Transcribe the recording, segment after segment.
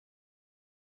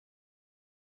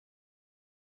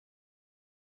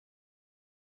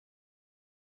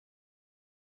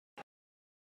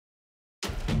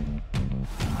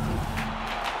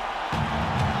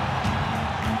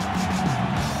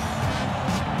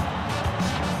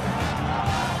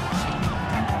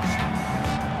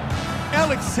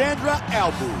Alexandra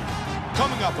albu.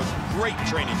 Coming off a great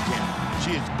training camp,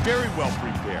 she is very well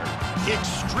prepared,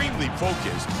 extremely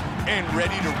focused, and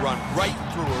ready to run right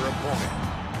through her opponent.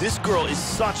 This girl is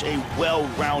such a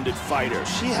well-rounded fighter.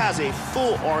 She has a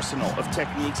full arsenal of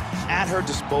techniques at her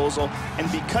disposal, and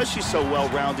because she's so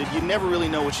well-rounded, you never really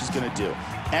know what she's gonna do.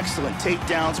 Excellent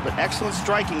takedowns, but excellent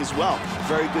striking as well.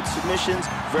 Very good submissions,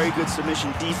 very good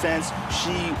submission defense.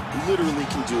 She literally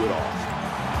can do it all.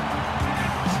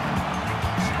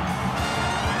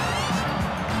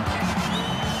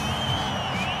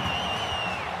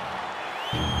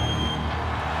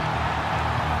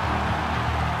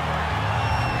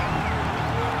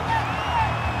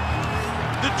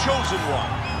 The chosen one,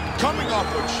 coming off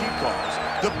what she calls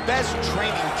the best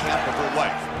training camp of her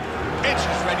life. And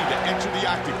she's ready to enter the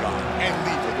octagon and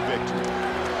leave with the victory.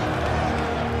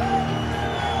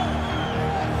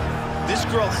 This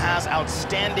girl has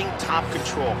outstanding top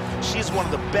control. She's one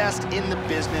of the best in the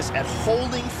business at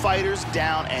holding fighters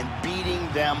down and beating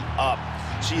them up.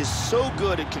 She is so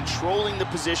good at controlling the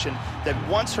position that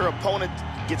once her opponent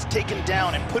gets taken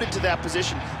down and put into that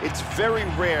position, it's very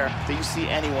rare that you see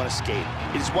anyone escape.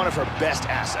 It is one of her best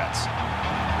assets.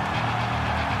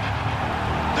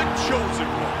 The chosen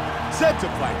one, set to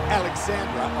fight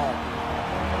Alexandra albu.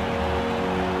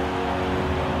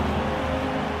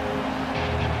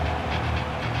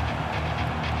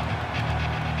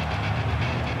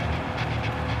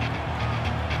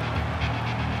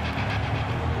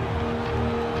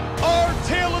 Our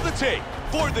tale of the tape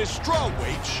for this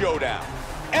strawweight showdown.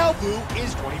 Albu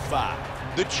is 25.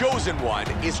 The chosen one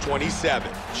is 27.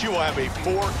 She will have a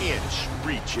 4-inch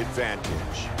reach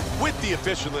advantage. With the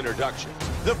official introductions,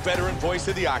 the veteran voice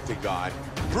of the octagon,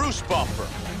 Bruce Buffer.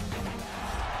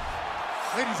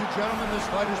 Ladies and gentlemen, this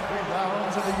fight is 3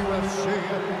 rounds in the UFC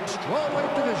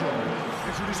strawweight division.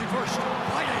 Introducing first,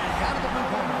 fighting out of the blue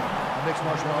corner. A mixed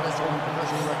martial artist with a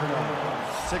professional record of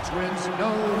 6 wins,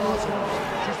 no losses.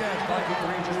 She stands 5 feet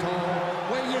 3 inches tall,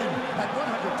 weighing in at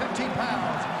 115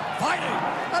 pounds. Fighting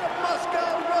out of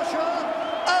Moscow, Russia,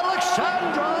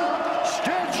 Alexandra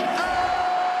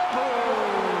albu.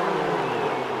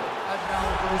 And now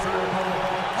goes her opponent,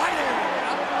 fighting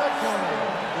out of the red corner.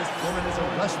 This woman is a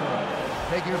wrestler,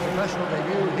 making her professional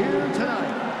debut here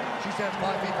tonight. She stands 5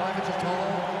 feet 5 inches tall,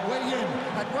 weighing in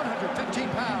at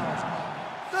 115 pounds.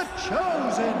 The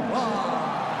chosen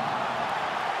one.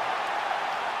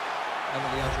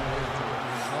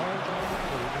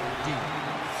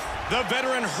 The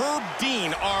veteran Herb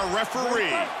Dean, our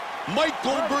referee. Mike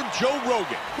Goldberg, Joe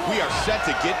Rogan. We are set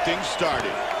to get things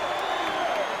started.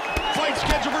 Fight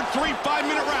scheduled for 3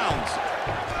 5-minute rounds.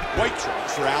 White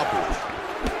trunks for albu.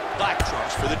 Black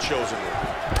trunks for the chosen one.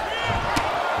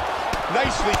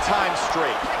 Nicely timed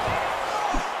straight.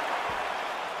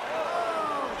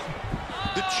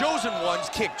 The chosen one's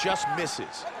kick just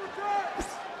misses.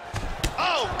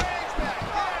 Oh!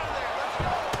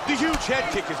 The huge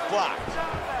head kick is blocked.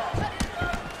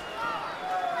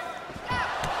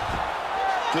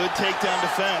 Good takedown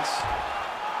defense.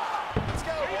 Let's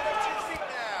go. Get up 2 feet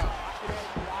now.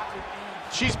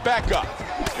 She's back up.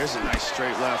 There's a nice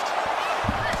straight left.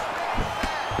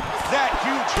 That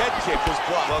huge head kick was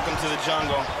blocked. Welcome to the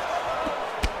jungle.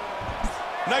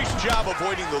 Nice job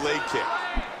avoiding the leg kick.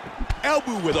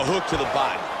 Albu with a hook to the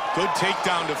body. Good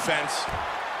takedown defense.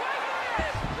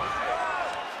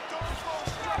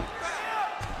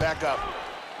 Back up.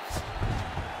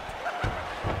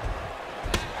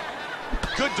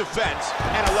 Good defense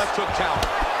and a left hook counter.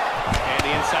 And the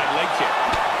inside leg kick.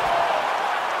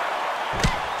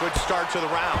 Good start to the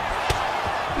round.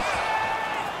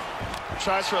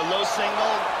 Tries for a low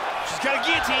single. She's got a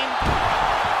guillotine.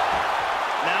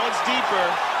 Now it's deeper.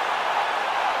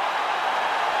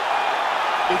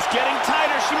 It's getting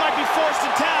tighter. She might be forced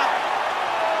to tap.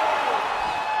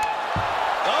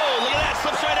 Oh, look at that.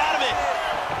 Slips right out of it.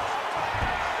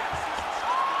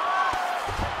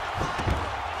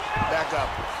 Back up.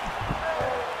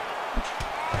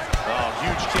 Oh,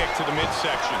 huge kick to the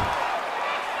midsection.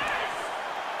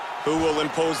 Who will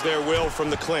impose their will from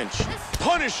the clinch?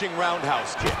 Punishing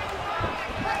roundhouse kick.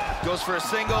 Goes for a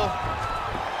single.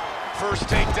 First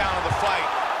takedown of the fight.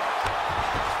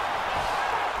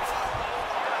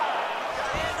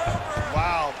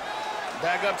 Wow.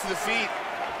 Back up to the feet.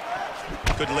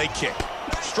 Good leg kick.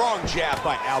 Strong jab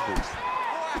by albu.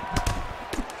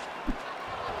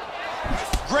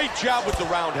 Great job with the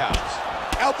roundhouse.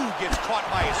 Albu gets caught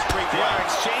by a straight They right. are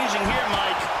exchanging here,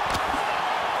 Mike.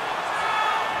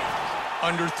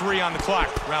 Under 3 on the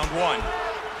clock, round 1.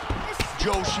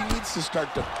 Joe, she needs to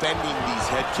start defending these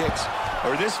head kicks,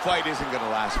 or this fight isn't going to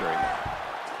last very long.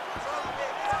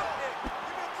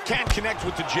 Can't connect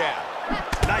with the jab.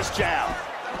 Nice jab.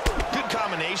 Good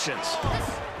combinations.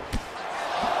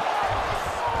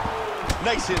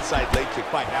 Nice inside leg kick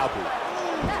by albu.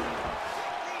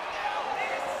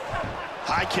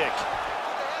 High kick.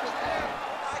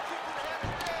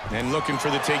 And looking for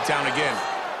the takedown again.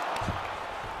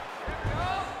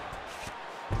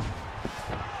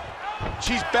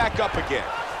 She's back up again.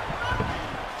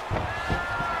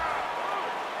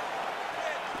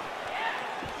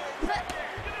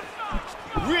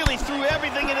 Really threw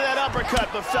everything into that uppercut,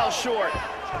 but fell short.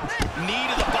 Knee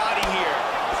to the body here.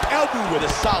 Albu with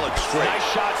a solid straight.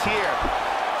 Nice shots here.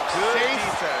 Good Safe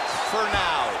defense. for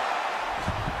now.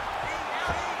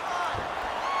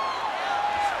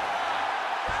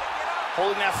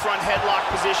 Holding that front headlock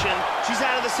position. She's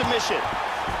out of the submission.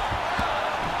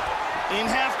 In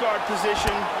half guard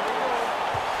position.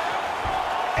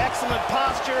 Excellent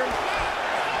posture.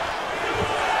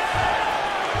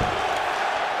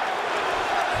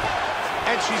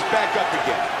 And she's back up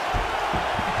again.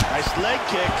 Nice leg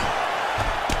kick.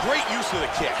 Great use of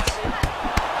the kicks.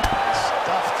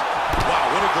 Stuffed. Wow,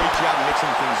 what a great job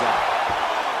mixing things up.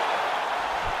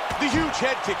 The huge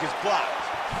head kick is blocked.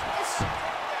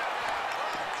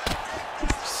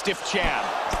 Stiff jab.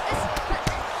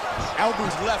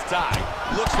 Albu's left eye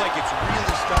looks like it's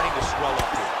really starting to swell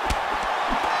up here.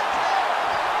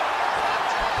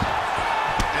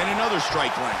 And another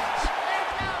strike lands.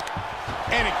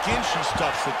 And again, she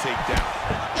stuffs the takedown.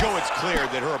 Joe, it's clear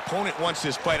that her opponent wants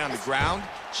this fight on the ground.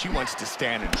 She wants to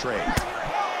stand and trade.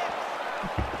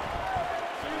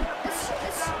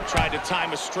 Tried to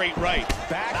time a straight right.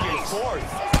 Back and forth.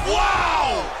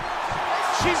 Wow!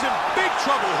 She's in big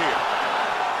trouble here.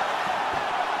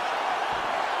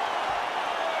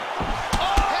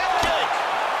 Head kick.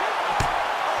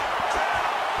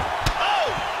 Oh!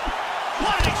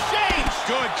 What an exchange!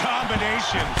 Good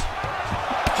combinations.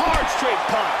 Hard straight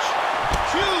punch.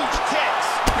 Huge kicks.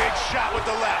 Big shot with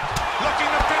the left. Looking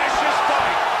to finish this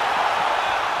fight.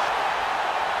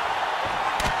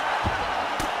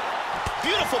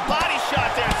 Beautiful body shot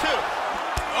there, too.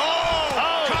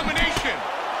 Oh! Combination.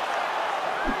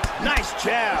 Nice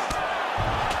jab.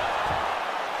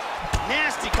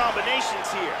 Nasty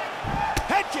combinations here.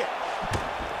 Head kick.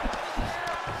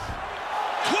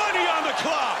 20 on the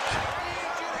clock.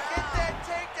 Need you to get that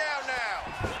takedown now.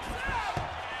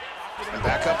 And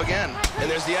back up again. And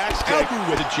there's the axe kick. Albu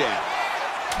with a jab.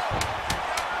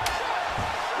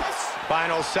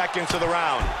 Final seconds of the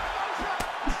round.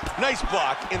 Nice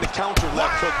block in the counter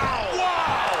left hook.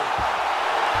 Wow!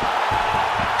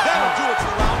 That'll do it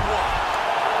for round one.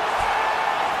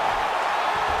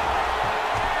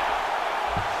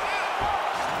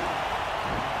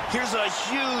 Here's a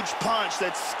huge punch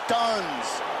that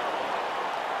stuns.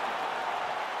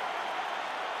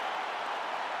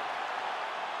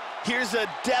 Here's a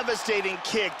devastating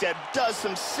kick that does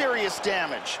some serious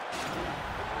damage.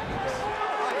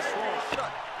 Nice long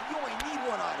shot. You only need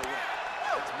one out of it.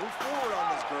 Let's move forward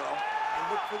on this girl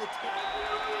and look for the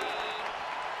takedown.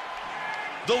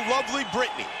 The lovely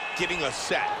Brittany getting us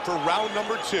set for round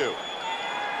number 2.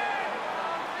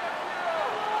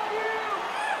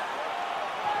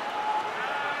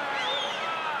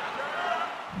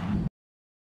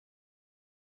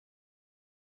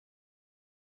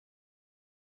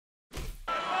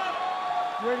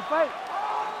 You ready to fight?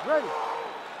 Ready.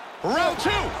 Round 2.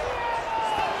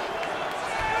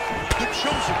 The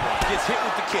chosen one gets hit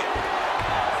with the kick.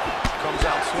 Comes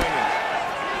out swinging.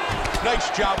 Nice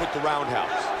job with the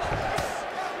roundhouse.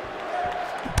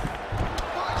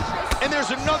 And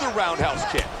there's another roundhouse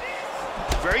kick.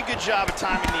 Very good job of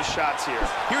timing these shots here.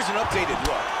 Here's an updated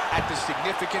look at the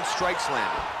significant strikes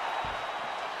landed.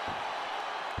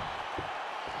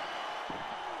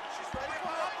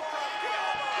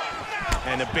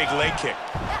 And a big leg kick.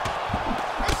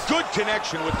 Good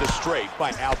connection with the straight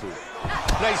by Albu.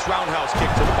 Nice roundhouse kick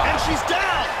to the body. And she's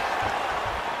down!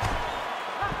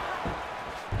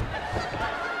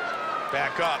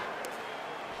 Back up.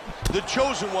 The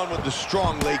chosen one with the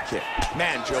strong leg kick.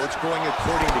 Man, Joe, it's going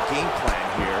according to game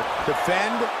plan here.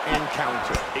 Defend and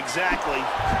counter. Exactly.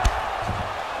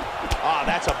 Ah,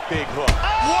 that's a big hook.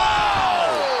 Oh!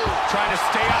 Wow! Trying to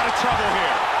stay out of trouble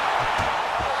here.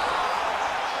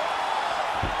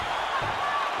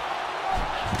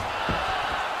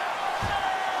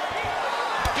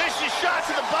 Vicious shot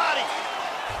to the body.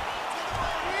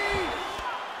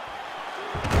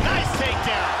 Nice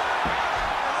takedown.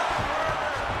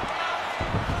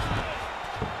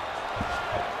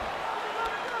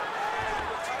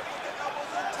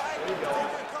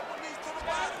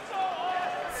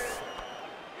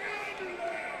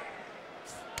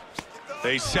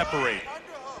 They separate.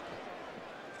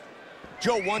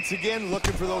 Joe once again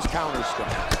looking for those counter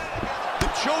strikes. The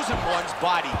Chosen One's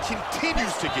body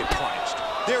continues to get punched.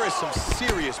 There is some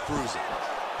serious bruising.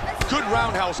 Good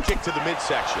roundhouse kick to the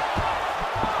midsection.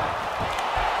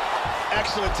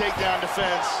 Excellent takedown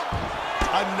defense.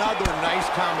 Another nice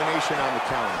combination on the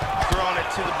counter. Throwing it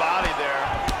to the body there.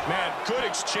 Man, good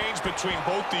exchange between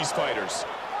both these fighters.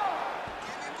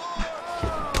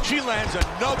 She lands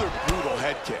another brutal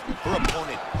head kick. Her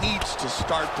opponent needs to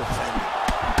start defending.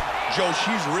 Joe,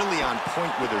 she's really on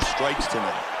point with her strikes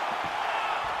tonight.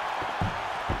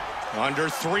 Under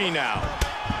 3 now.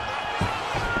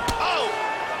 Oh!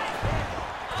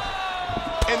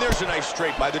 And there's a nice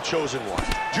straight by the Chosen One.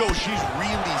 Joe, she's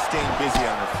really staying busy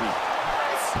on her feet.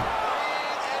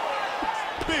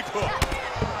 Big hook.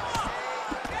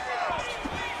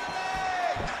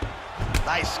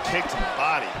 Nice kick to the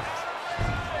body.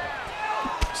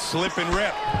 Slip and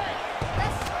rip.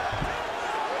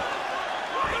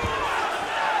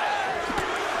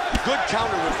 Good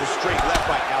counter with the straight left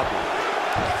by albu.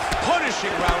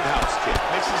 Punishing roundhouse kick.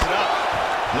 Mixes it up.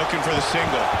 Looking for the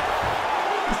single.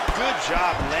 Good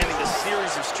job landing a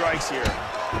series of strikes here.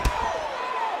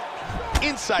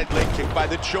 Inside leg kick by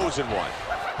the Chosen One.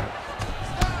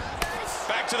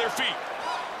 Back to their feet.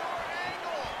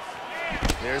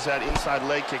 There's that inside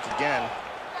leg kick again.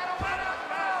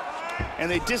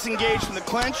 And they disengage from the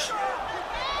clinch.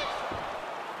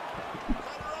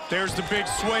 There's the big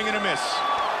swing and a miss.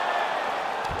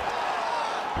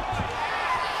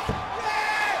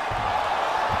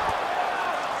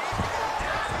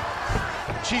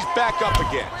 She's back up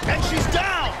again. And she's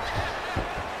down!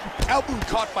 Albu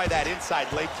caught by that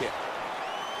inside leg kick.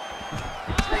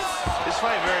 This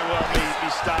fight very well may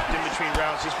be stopped in between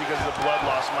rounds just because of the blood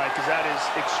loss, Mike, because that is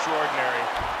extraordinary.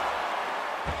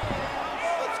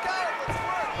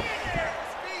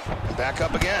 Back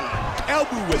up again.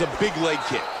 Albu with a big leg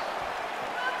kick.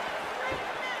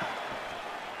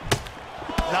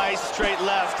 Nice straight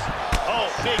left. Oh,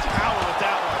 big power with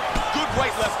that one. Good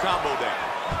right-left combo there.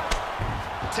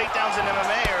 Takedowns in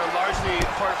MMA are largely a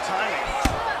part of timing.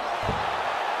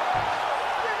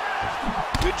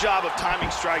 Good job of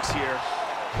timing strikes here.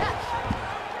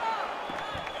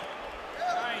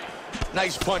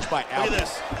 Nice punch by Albu. Look at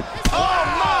this. Oh,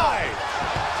 my!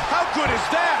 How good is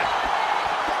that?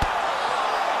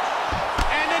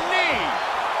 And a knee.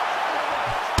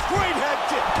 Great head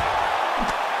kick.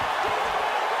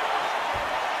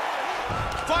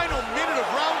 Final minute of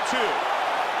round 2.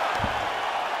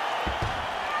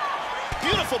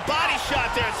 Beautiful body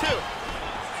shot there, too.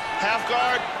 Half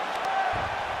guard.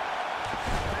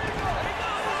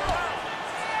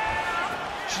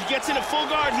 She gets into full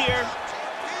guard here.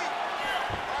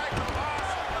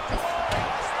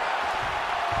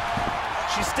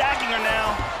 She's stacking her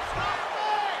now.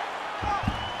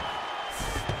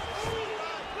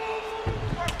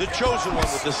 The Chosen One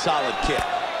with the solid kick.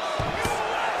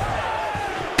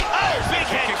 Oh, big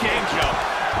head kick.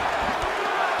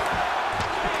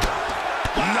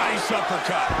 Nice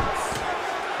uppercut.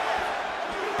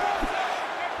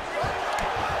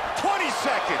 20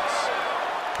 seconds.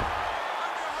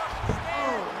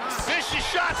 Vicious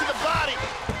shot to the body.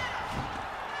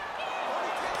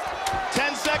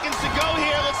 10 seconds to go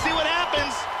here. Let's see what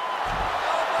happens.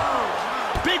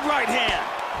 Big right hand.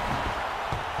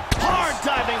 Hard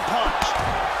diving punch.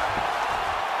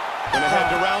 Gonna head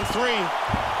to round 3.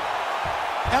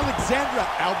 Alexandra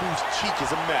Albu's cheek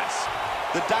is a mess.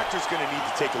 The doctor's gonna need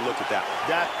to take a look at that one.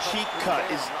 That cheek cut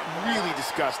is really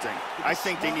disgusting. I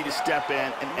think they need to step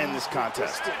in and end this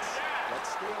contest. Let's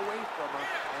stay away from her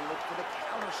and look for the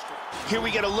counter strike. Here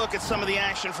we get a look at some of the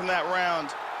action from that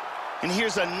round. And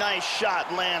here's a nice shot,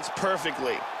 lands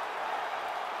perfectly.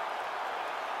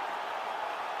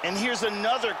 And here's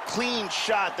another clean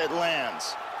shot that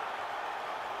lands.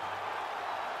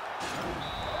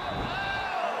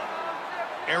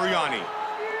 Ariani.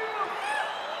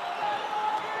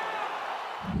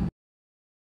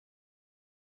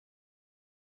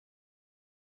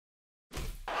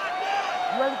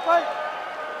 You ready to fight?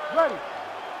 Ready.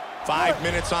 5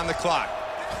 minutes on the clock.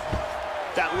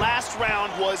 That last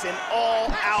round was an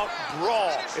all-out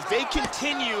brawl. If they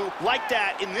continue like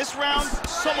that in this round,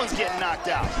 someone's getting knocked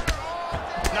out.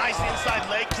 Nice inside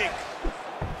leg kick.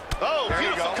 Oh, There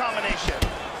you beautiful go. combination.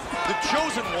 The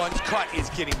Chosen One's cut is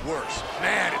getting worse.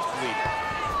 Man, it's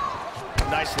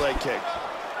bleeding. Nice leg kick.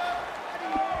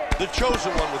 The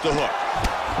Chosen One with the hook.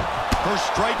 Her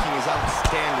striking is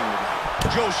outstanding tonight.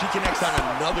 Joe, she connects on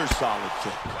another solid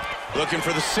kick. Looking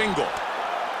for the single.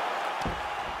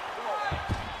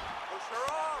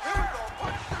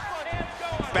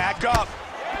 Back up.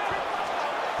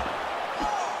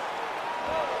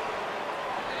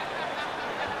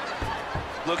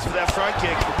 Looks for that front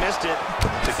kick, but missed it.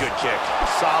 It's a good kick.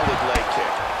 Solid leg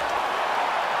kick.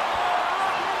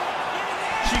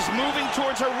 She's moving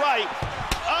towards her right.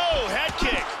 Oh, head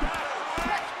kick.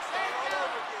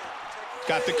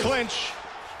 Got the clinch.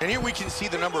 And here we can see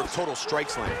the number of total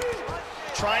strikes landed.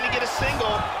 Trying to get a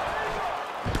single.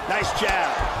 Nice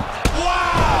jab.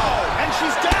 Wow! And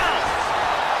she's down.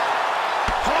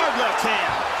 Hard left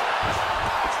hand.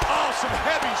 Oh, some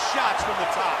heavy shots from the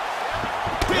top.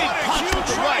 Big What a punch huge with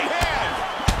the right hand.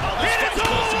 Oh, this And fight's it's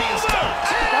supposed to be a over. start.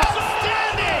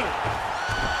 Outstanding!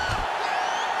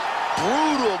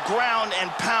 Brutal ground and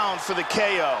pound for the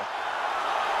KO.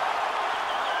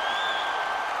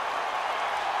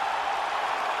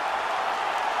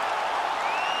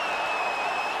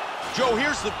 Joe,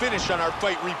 here's the finish on our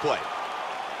fight replay.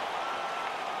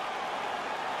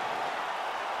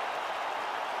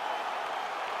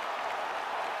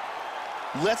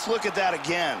 Let's look at that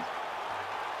again.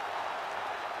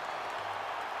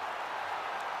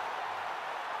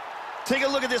 Take a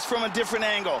look at this from a different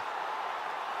angle.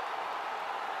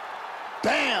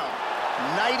 Bam!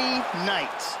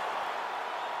 Nighty-night.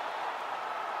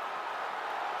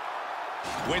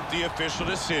 With the official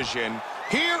decision,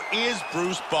 here is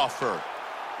Bruce Buffer.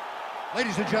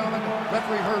 Ladies and gentlemen,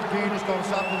 referee Herb Dean is going to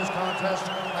stop this contest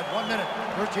at 1 minute,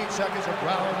 13 seconds of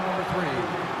round number 3.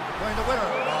 Declaring the winner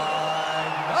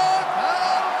by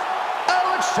knockout,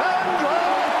 Alexandra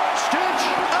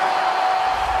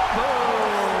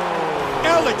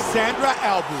Alexandra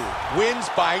Albu wins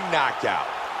by knockout.